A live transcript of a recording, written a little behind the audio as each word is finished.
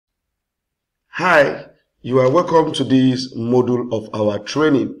Hi, you are welcome to this module of our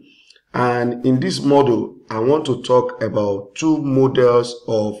training. And in this module, I want to talk about two models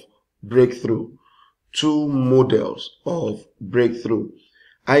of breakthrough. Two models of breakthrough.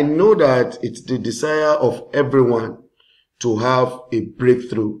 I know that it's the desire of everyone to have a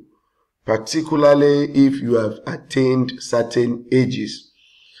breakthrough, particularly if you have attained certain ages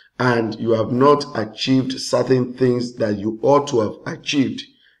and you have not achieved certain things that you ought to have achieved.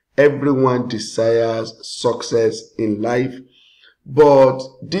 Everyone desires success in life, but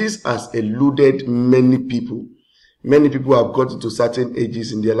this has eluded many people. Many people have gotten to certain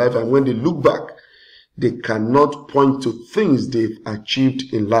ages in their life, and when they look back, they cannot point to things they've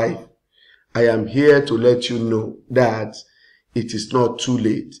achieved in life. I am here to let you know that it is not too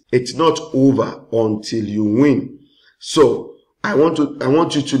late. It's not over until you win. So I want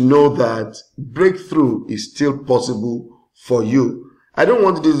you to know that breakthrough is still possible for you. I don't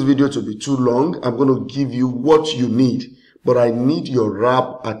want this video to be too long. I'm going to give you what you need, but I need your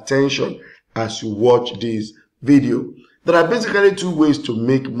rapt attention as you watch this video. There are basically two ways to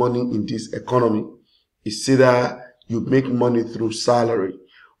make money in this economy. It's either you make money through salary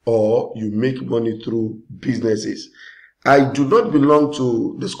or you make money through businesses. I do not belong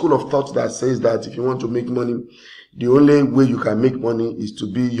to the school of thought that says that if you want to make money, the only way you can make money is to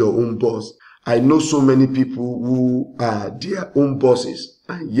be your own boss. I know so many people who are their own bosses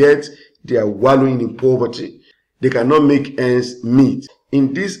and yet they are wallowing in poverty. They cannot make ends meet.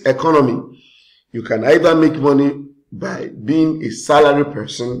 In this economy, you can either make money by being a salary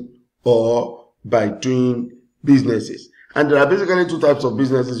person or by doing businesses. And there are basically two types of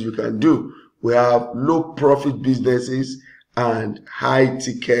businesses you can do. We have low profit businesses and high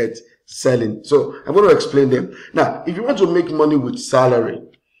ticket selling. So I'm going to explain them. Now, if you want to make money with salary,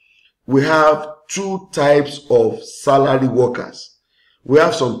 we have two types of salary workers. We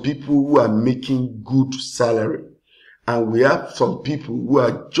have some people who are making good salary, and we have some people who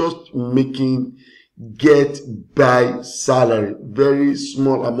are just making get by salary, very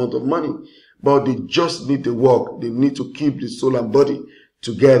small amount of money, but they just need to work. They need to keep the soul and body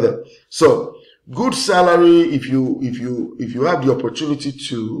together. So good salary, if you have the opportunity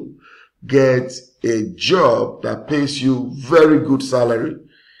to get a job that pays you very good salary,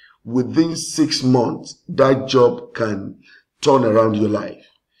 within 6 months, that job can turn around your life.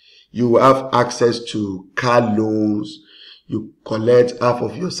 You have access to car loans. You collect half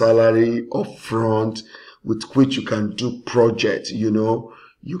of your salary up front, with which you can do projects.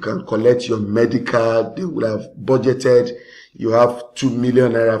 You can collect your medical. They will have budgeted. You have 2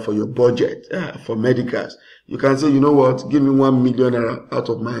 million naira for your budget for medicals. You can say, you know what, give me 1 million naira out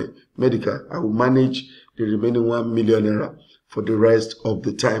of my medical. I will manage the remaining 1 million naira for the rest of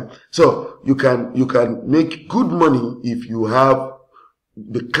the time. So you can make good money if you have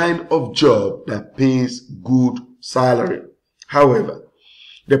the kind of job that pays good salary. However,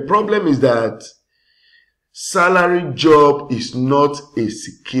 the problem is that salary job is not a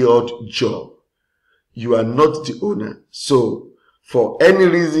secured job. You are not the owner. So for any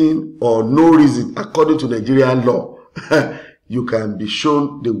reason or no reason, according to Nigerian law, you can be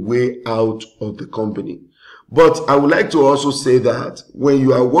shown the way out of the company. But I would like to also say that when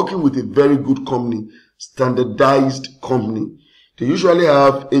you are working with a very good company, standardized company, they usually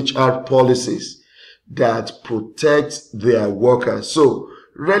have HR policies that protect their workers. So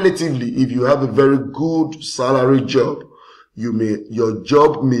relatively, if you have a very good salary job, your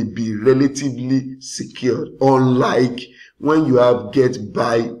job may be relatively secured, unlike when you have get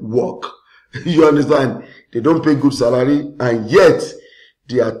by work. You understand? They don't pay good salary, and yet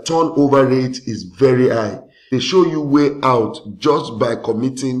their turnover rate is very high. They show you way out just by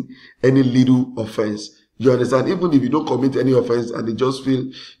committing any little offense. You understand? Even if you don't commit any offense and they just feel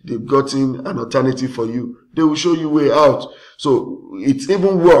they've gotten an alternative for you, they will show you way out. So it's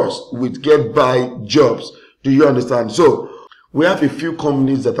even worse with get by jobs. Do you understand? So we have a few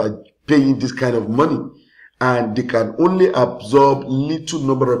companies that are paying this kind of money, and they can only absorb little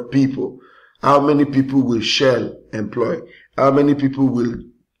number of people. How many people will Shell employ? How many people will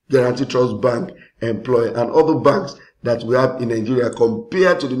Guarantee Trust Bank employ, and other banks that we have in Nigeria,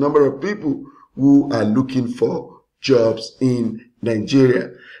 compared to the number of people who are looking for jobs in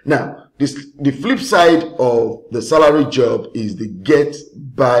Nigeria? Now, the flip side of the salary job is the get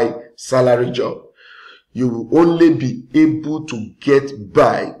by salary job. You will only be able to get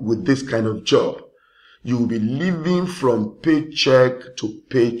by with this kind of job. You will be living from paycheck to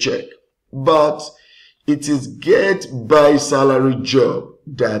paycheck. But it is get by salary job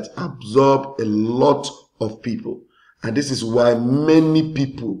that absorb a lot of people. And this is why many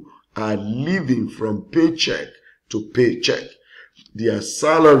people are living from paycheck to paycheck. their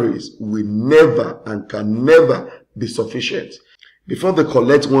salaries will never and can never be sufficient. Before they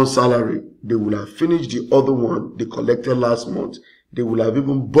collect one salary, they will have finished the other one they collected last month. They will have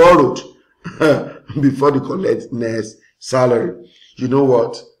even borrowed before they collect next salary. You know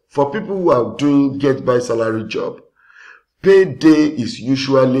what? For people who are doing get by salary job, payday is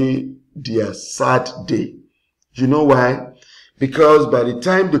usually their sad day. You know why? Because by the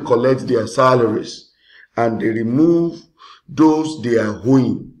time they collect their salaries and they remove those they are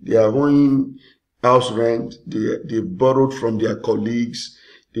owing house rent, they borrowed from their colleagues,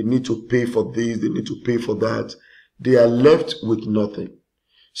 they need to pay for this, they need to pay for that, they are left with nothing.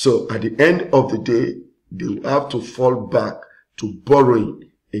 So at the end of the day, they will have to fall back to borrowing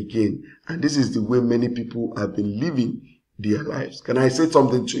again. And this is the way many people have been living their lives. Can I say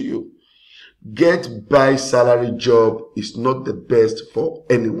something to you? Get by salary job is not the best for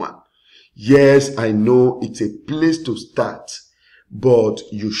anyone. Yes, I know it's a place to start, but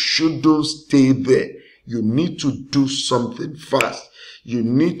you shouldn't stay there. You need to do something fast. You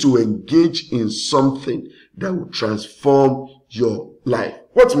need to engage in something that will transform your life.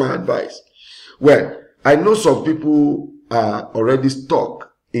 What's my advice? Well, I know some people are already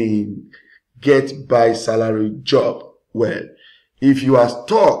stuck in get by salary job. Well, if you are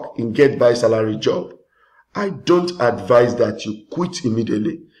stuck in get by salary job, I don't advise that you quit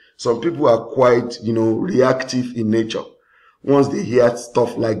immediately. Some people are quite, reactive in nature. Once they hear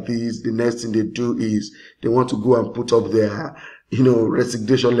stuff like this, the next thing they do is they want to go and put up their,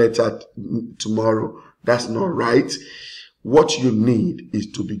 resignation letter tomorrow. That's not right. What you need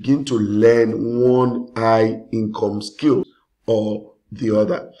is to begin to learn one high income skill or the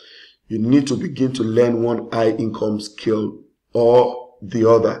other. You need to begin to learn one high income skill or the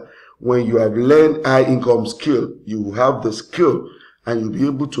other. When you have learned high income skill, you have the skill and you'll be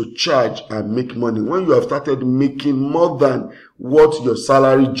able to charge and make money. When you have started making more than what your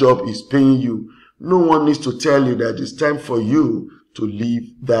salary job is paying you, no one needs to tell you that it's time for you to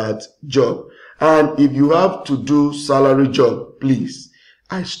leave that job. And if you have to do salary job, please,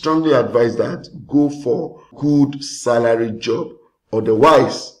 I strongly advise that go for good salary job.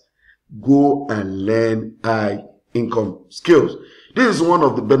 Otherwise, go and learn high income skills. This is one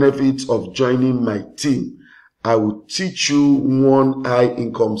of the benefits of joining my team. I will teach you one high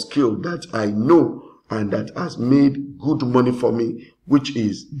income skill that I know and that has made good money for me, which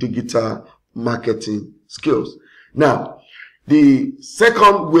is digital marketing skills. Now, the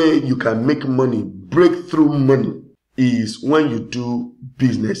second way you can make money, breakthrough money, is when you do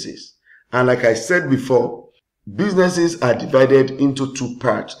businesses. And like I said before, businesses are divided into two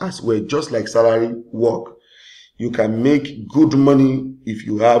parts as well, just like salary work. You can make good money if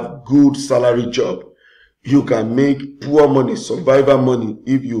you have good salary job. You can make poor money, survivor money,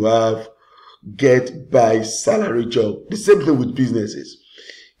 if you have get by salary job. The same thing with businesses.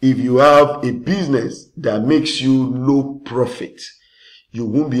 If you have a business that makes you low profit, you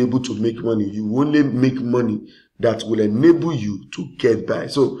won't be able to make money. You only make money that will enable you to get by.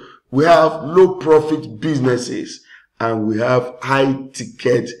 So we have low profit businesses and we have high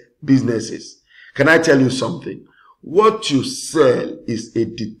ticket businesses. Can I tell you something? What you sell is a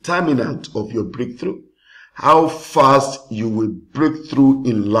determinant of your breakthrough. How fast you will break through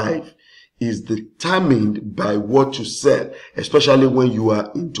in life is determined by what you sell, especially when you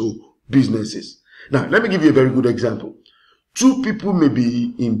are into businesses. Now, let me give you a very good example. Two people may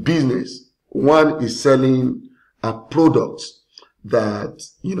be in business. One is selling a product that,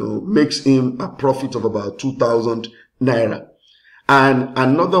 makes him a profit of about 2,000 naira. And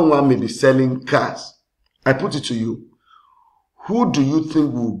another one may be selling cars. I put it to you. Who do you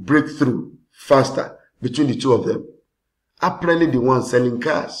think will break through faster between the two of them? Apparently the one selling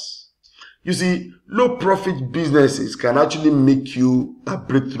cars. You see, low profit businesses can actually make you a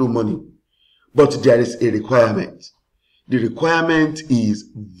breakthrough money, but there is a requirement. The requirement is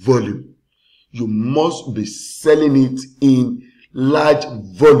volume. You must be selling it in large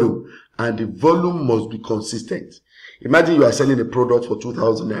volume, and the volume must be consistent. Imagine you are selling a product for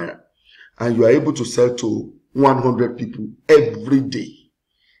 2,000 naira and you are able to sell to 100 people every day.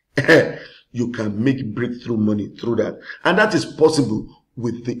 You can make breakthrough money through that. And that is possible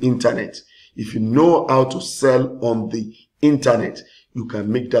with the internet. If you know how to sell on the internet, you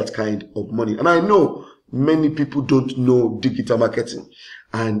can make that kind of money. And I know many people don't know digital marketing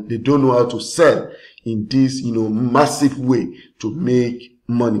and they don't know how to sell in this, massive way to make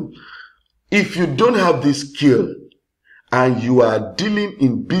money. If you don't have this skill and you are dealing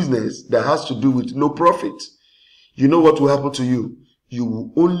in business that has to do with low profit, you know what will happen to you? You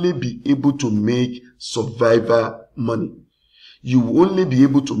will only be able to make survivor money. You will only be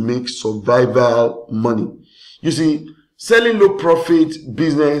able to make survival money. You see, Selling low profit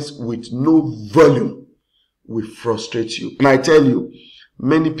business with no volume will frustrate you. And I tell you,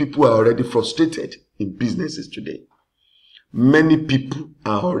 many people are already frustrated in businesses today. Many people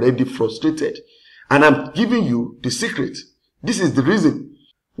are already frustrated. And I'm giving you the secret. This is the reason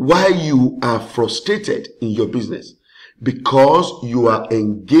why you are frustrated in your business. Because you are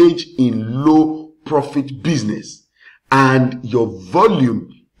engaged in low profit business and your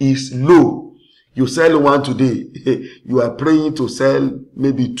volume is low. You sell one today, you are praying to sell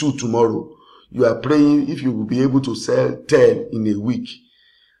maybe 2 tomorrow. You are praying if you will be able to sell 10 in a week.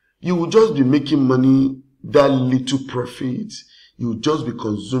 You will just be making money, that little profit. You will just be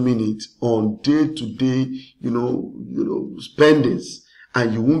consuming it on day-to-day, spendings,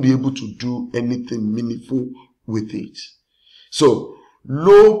 and you won't be able to do anything meaningful with it. So,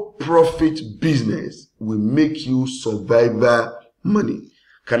 low profit business will make you survivor money.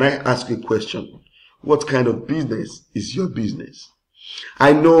 Can I ask you a question? What kind of business is your business?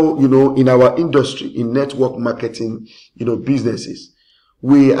 I know, in our industry, in network marketing, businesses,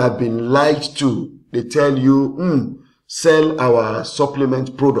 we have been lied to. They tell you, sell our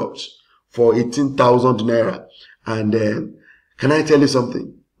supplement products for 18,000 naira. And can I tell you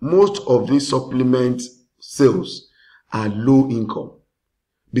something? Most of these supplement sales are low income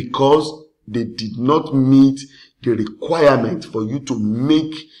because they did not meet the requirement for you to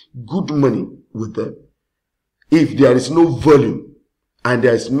make good money with them. If there is no volume and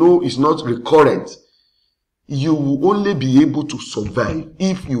it's not recurrent, you will only be able to survive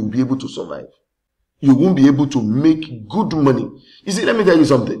if you will be able to survive. You won't be able to make good money. You see, let me tell you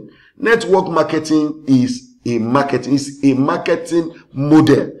something. Network marketing is a marketing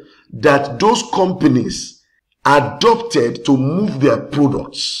model that those companies adopted to move their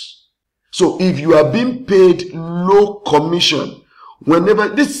products. So if you are being paid low commission,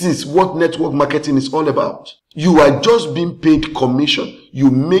 this is what network marketing is all about. You are just being paid commission. You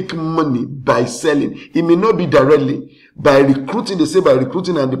make money by selling. It may not be directly. By recruiting, they say by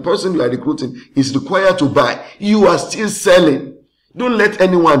recruiting, and the person you are recruiting is required to buy. You are still selling. Don't let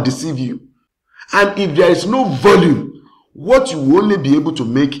anyone deceive you. And if there is no volume, what you will only be able to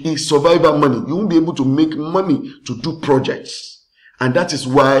make is survivor money. You won't be able to make money to do projects. And that is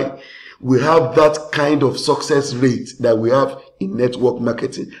why we have that kind of success rate that we have in network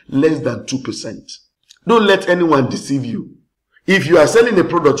marketing, less than 2%. Don't let anyone deceive you. If you are selling a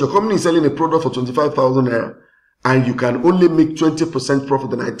product, your company is selling a product for 25,000 naira, and you can only make 20%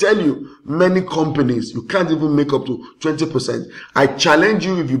 profit, and I tell you, many companies, you can't even make up to 20%. I challenge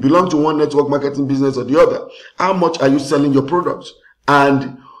you, if you belong to one network marketing business or the other, how much are you selling your product?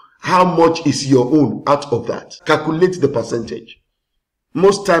 And how much is your own out of that? Calculate the percentage.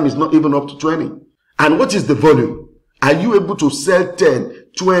 Most time it's not even up to 20. And what is the volume? Are you able to sell 10,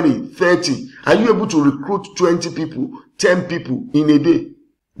 20, 30? Are you able to recruit 20 people, 10 people in a day?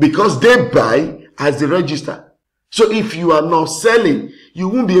 Because they buy as they register. So if you are not selling, you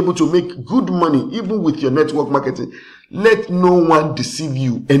won't be able to make good money even with your network marketing. Let no one deceive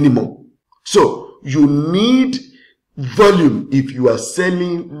you anymore. So you need volume if you are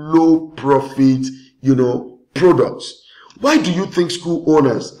selling low profit, products. Why do you think school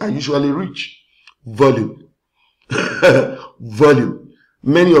owners are usually rich? Volume. Volume.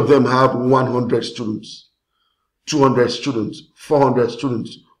 Many of them have 100 students, 200 students, 400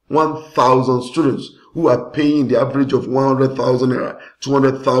 students, 1,000 students who are paying the average of 100,000 naira,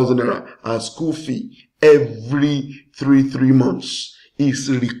 200,000 naira as school fee every three months. Is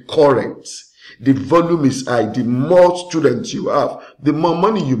recurrent. The volume is high. The more students you have, the more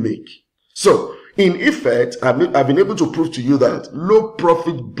money you make. So, in effect, I've been able to prove to you that low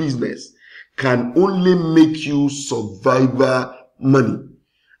profit business can only make you survivor money.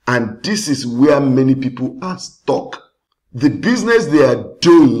 And this is where many people are stuck. The business they are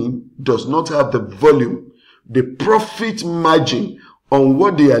doing does not have the volume. The profit margin on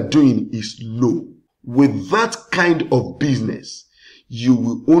what they are doing is low. With that kind of business, you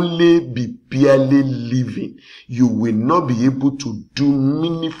will only be barely living. You will not be able to do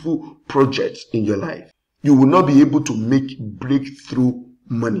meaningful projects in your life. You will not be able to make breakthrough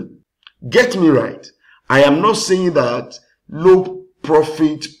money. Get me right. I am not saying that low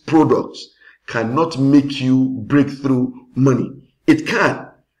profit products cannot make you breakthrough money. It can,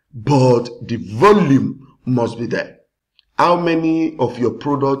 but the volume must be there. How many of your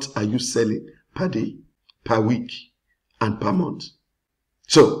products are you selling per day, per week, and per month?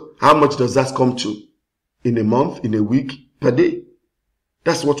 So, how much does that come to? In a month, in a week, per day?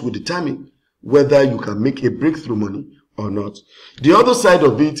 That's what will determine whether you can make a breakthrough money or not. The other side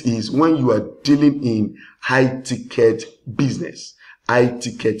of it is when you are dealing in high-ticket business. high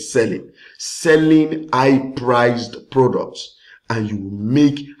ticket selling high priced products, and you will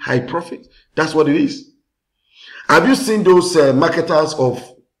make high profit. That's what it is. Have you seen those marketers of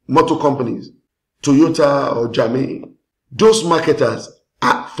motor companies, Toyota or Germain? Those marketers,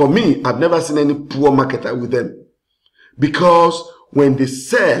 for me, I've never seen any poor marketer with them, because when they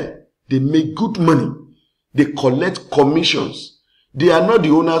sell, they make good money. They collect commissions. They are not the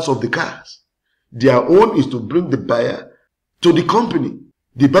owners of the cars. Their own is to bring the buyer to the company.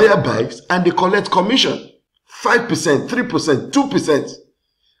 The buyer buys and they collect commission. 5%, 3%, 2%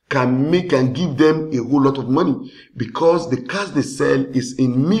 can give them a whole lot of money, because the cars they sell is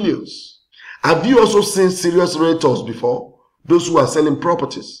in millions. Have you also seen serious realtors before? Those who are selling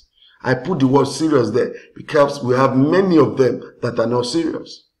properties. I put the word serious there because we have many of them that are not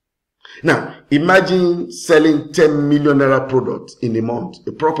serious. Now, imagine selling 10 million naira products in a month,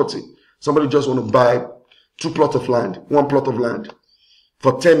 a property. Somebody just want to buy 1 plot of land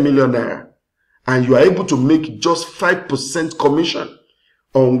for 10 million naira. And you are able to make just 5% commission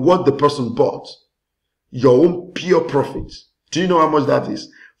on what the person bought. Your own pure profit. Do you know how much that is?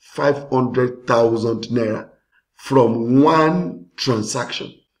 500,000 naira from one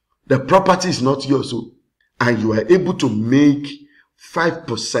transaction. The property is not yours, and you are able to make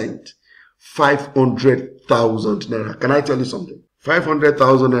 5%, 500,000 naira. Can I tell you something?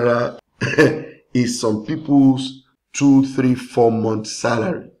 500,000 naira is some people's 2, 3, 4 months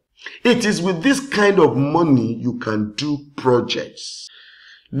salary. It is with this kind of money you can do projects.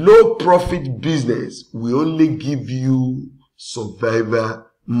 Low profit business will only give you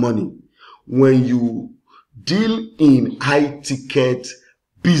survivor money. When you deal in high ticket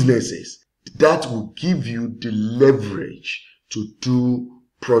businesses, that will give you the leverage to do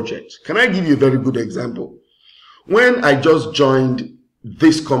projects. Can I give you a very good example? When I just joined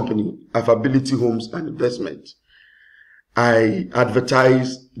this company, Affability Homes and Investment, I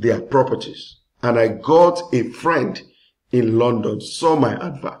advertised their properties, and I got a friend in London, saw my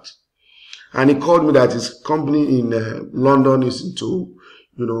advert, and he called me that his company in London is into,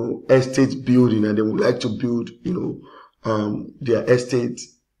 estate building, and they would like to build, their estate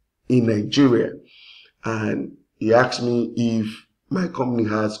in Nigeria. And he asked me if my company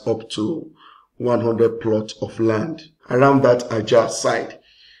has up to 100 plots of land around that Ajah side.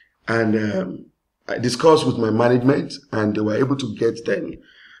 And I discussed with my management, and they were able to get then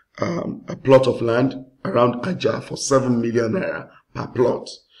a plot of land around Ajah for 7 million naira per plot.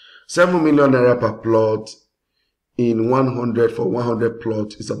 7 million naira per plot in 100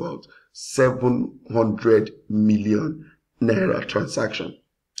 plots is about 700 million naira transaction.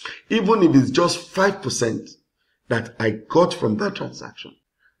 Even if it's just 5% that I got from that transaction,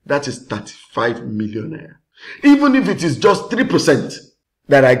 that is 35 million naira. Even if it is just 3%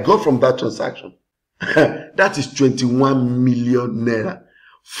 that I got from that transaction, that is 21 million naira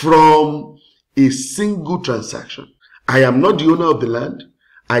from a single transaction. I am not the owner of the land.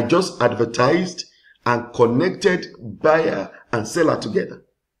 I just advertised and connected buyer and seller together.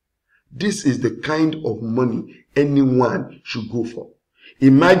 This is the kind of money anyone should go for.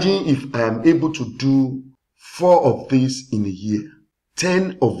 Imagine if I am able to do 4 of these in a year,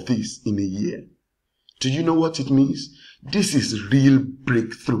 10 of these in a year. Do you know what it means? This is real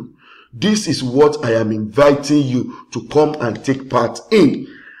breakthrough. This is what I am inviting you to come and take part in.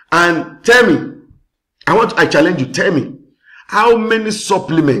 And tell me, I challenge you, tell me, how many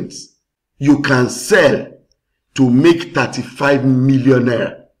supplements you can sell to make 35 million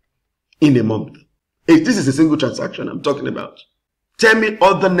naira in a month? This is a single transaction I'm talking about. Tell me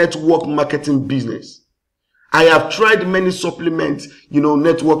other network marketing business. I have tried many supplements,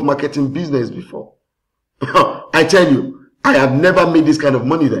 network marketing business before. I tell you, I have never made this kind of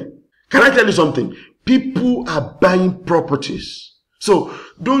money there. Can I tell you something? People are buying properties. So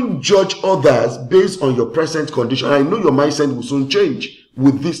don't judge others based on your present condition. I know your mindset will soon change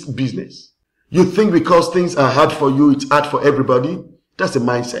with this business. You think because things are hard for you, it's hard for everybody. That's a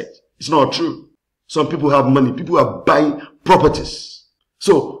mindset. It's not true. Some people have money. People are buying properties.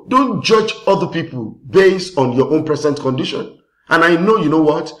 So don't judge other people based on your own present condition. And I know, you know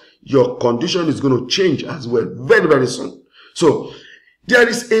what? Your condition is going to change as well very, very soon. So there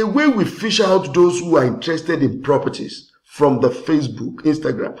is a way we fish out those who are interested in properties from the Facebook,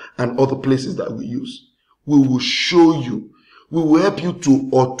 Instagram, and other places that we use. We will show you. We will help you to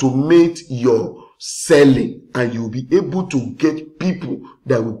automate your selling, and you'll be able to get people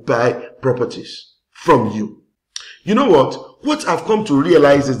that will buy properties from you. You know what? What I've come to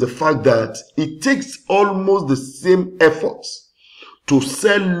realize is the fact that it takes almost the same efforts to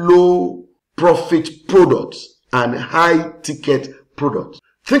sell low profit products and high ticket products.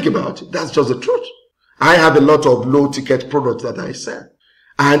 Think about it. That's just the truth. I have a lot of low ticket products that I sell.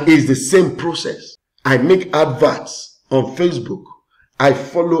 And it's the same process. I make adverts on Facebook. I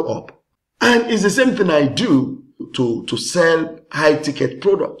follow up. And it's the same thing I do to sell high ticket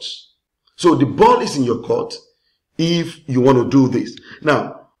products. So the ball is in your court if you want to do this.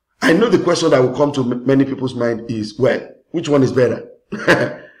 Now, I know the question that will come to many people's mind is, well, which one is better?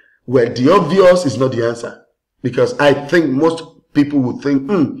 Well, the obvious is not the answer. Because I think most people would think,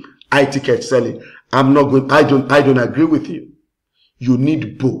 high ticket selling. I don't agree with you. You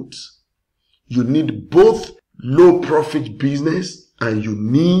need both. You need both low profit business and you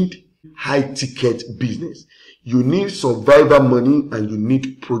need high ticket business. You need survivor money and you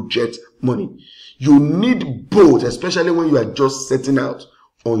need project money. You need both, especially when you are just setting out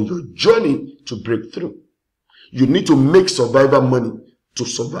on your journey to break through. You need to make survivor money to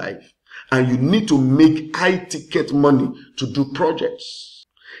survive. And you need to make high ticket money to do projects.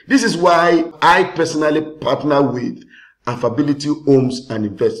 This is why I personally partner with Affability Homes and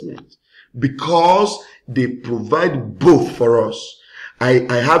Investment, because they provide both for us. I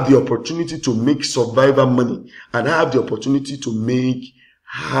have the opportunity to make survivor money and I have the opportunity to make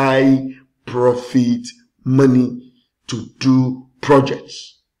high profit money to do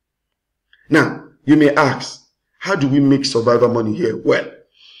projects. Now, you may ask, how do we make survivor money here? Well,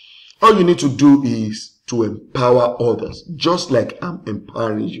 all you need to do is to empower others, just like I'm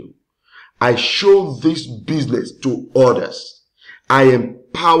empowering you. I show this business to others. I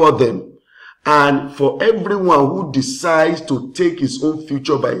empower them. And for everyone who decides to take his own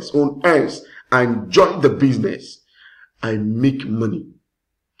future by his own hands and join the business, I make money.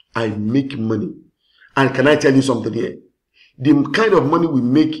 I make money. And can I tell you something here? The kind of money we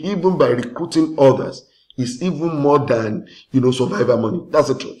make even by recruiting others is even more than, survivor money. That's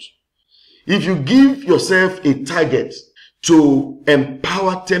the truth. If you give yourself a target to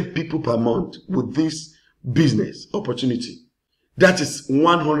empower 10 people per month with this business opportunity, that is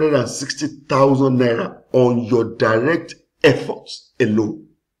 160,000 naira on your direct efforts alone.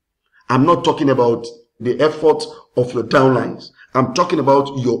 I'm not talking about the effort of your downlines. I'm talking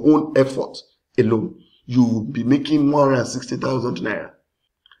about your own effort alone. You will be making 160,000 naira.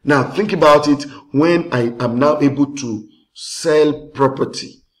 Now think about it. When I am now able to sell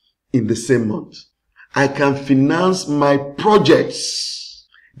property in the same month, I can finance my projects.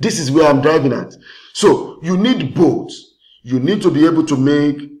 This is where I'm driving at. So you need both. You need to be able to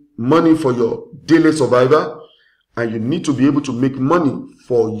make money for your daily survivor, and you need to be able to make money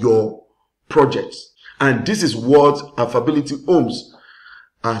for your projects. And this is what Affability Homes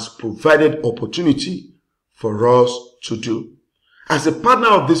has provided opportunity for us to do. As a partner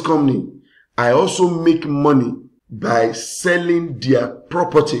of this company, I also make money by selling their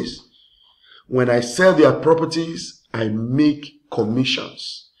properties. When I sell their properties, I make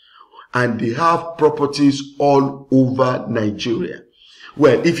commissions. And they have properties all over Nigeria.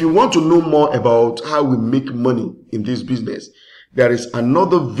 Well, if you want to know more about how we make money in this business, there is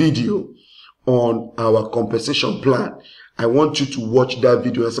another video on our compensation plan. I want you to watch that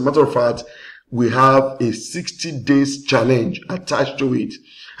video. As a matter of fact, we have a 60 days challenge attached to it.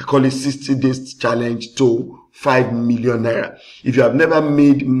 I call it 60 days challenge to 5 million naira. If you have never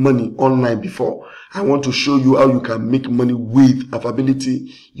made money online before, I want to show you how you can make money with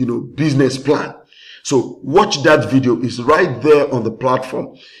Affability, business plan. So watch that video. It's right there on the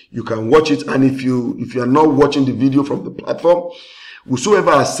platform. You can watch it. And if you are not watching the video from the platform,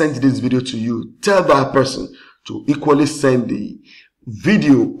 whosoever has sent this video to you, tell that person to equally send the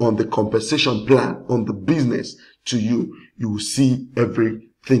video on the compensation plan on the business to you. You will see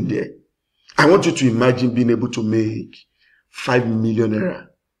everything there. I want you to imagine being able to make 5 million naira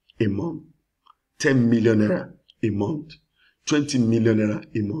a month, 10 million naira a month, 20 million naira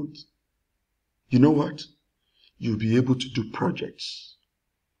a month. You know what? You'll be able to do projects.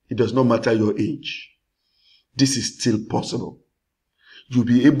 It does not matter your age. This is still possible. You'll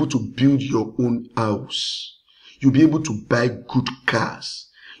be able to build your own house. You'll be able to buy good cars.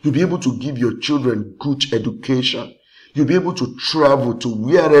 You'll be able to give your children good education. You'll be able to travel to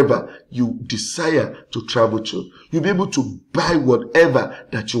wherever you desire to travel to. You'll be able to buy whatever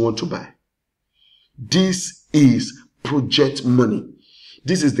that you want to buy. This is project money.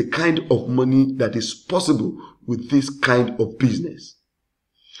 This is the kind of money that is possible with this kind of business.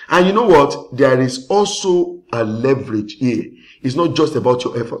 And you know what? There is also a leverage here. It's not just about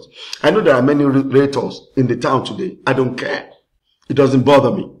your efforts. I know there are many realtors in the town today. I don't care. It doesn't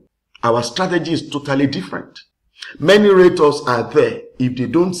bother me. Our strategy is totally different. Many realtors are there. If they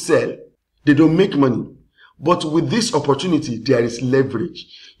don't sell, they don't make money. But with this opportunity, there is leverage.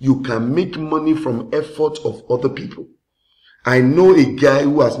 You can make money from effort of other people. I know a guy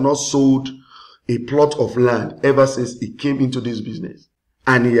who has not sold a plot of land ever since he came into this business.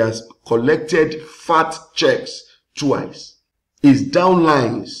 And he has collected fat checks twice. His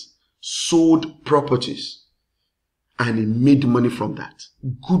downlines sold properties and he made money from that.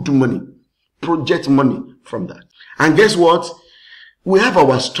 Good money. Project money from that. And guess what? We have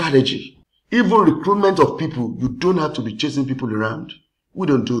our strategy. Even recruitment of people, you don't have to be chasing people around. We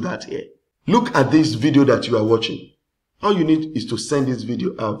don't do that here. Look at this video that you are watching. All you need is to send this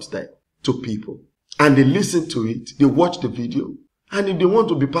video out there to people. And they listen to it, they watch the video. And if they want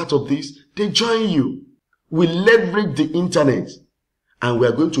to be part of this, they join you. We leverage the internet and we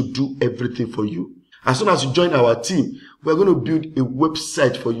are going to do everything for you. As soon as you join our team, we are going to build a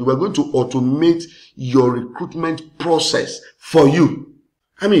website for you. We are going to automate your recruitment process for you.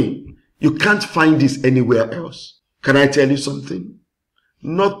 I mean, you can't find this anywhere else. Can I tell you something?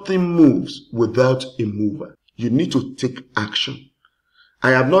 Nothing moves without a mover. You need to take action.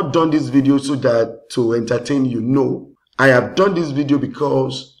 I have not done this video so that to entertain you. No, I have done this video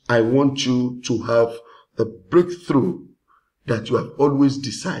because I want you to have the breakthrough that you have always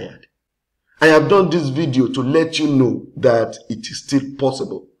desired. I have done this video to let you know that it is still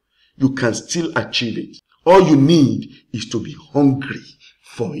possible. You can still achieve it. All you need is to be hungry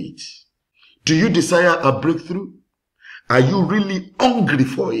for it. Do you desire a breakthrough? Are you really hungry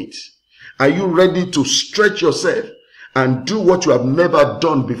for it? Are you ready to stretch yourself and do what you have never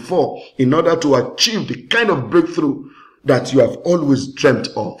done before in order to achieve the kind of breakthrough that you have always dreamt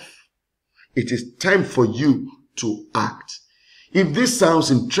of? It is time for you to act. If this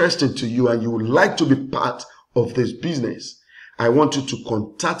sounds interesting to you and you would like to be part of this business, I want you to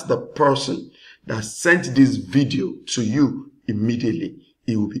contact the person that sent this video to you immediately.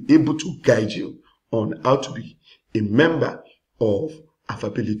 He will be able to guide you on how to be a member of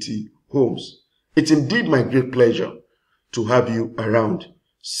Affability Homes. It's indeed my great pleasure to have you around.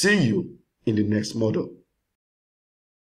 See you in the next model.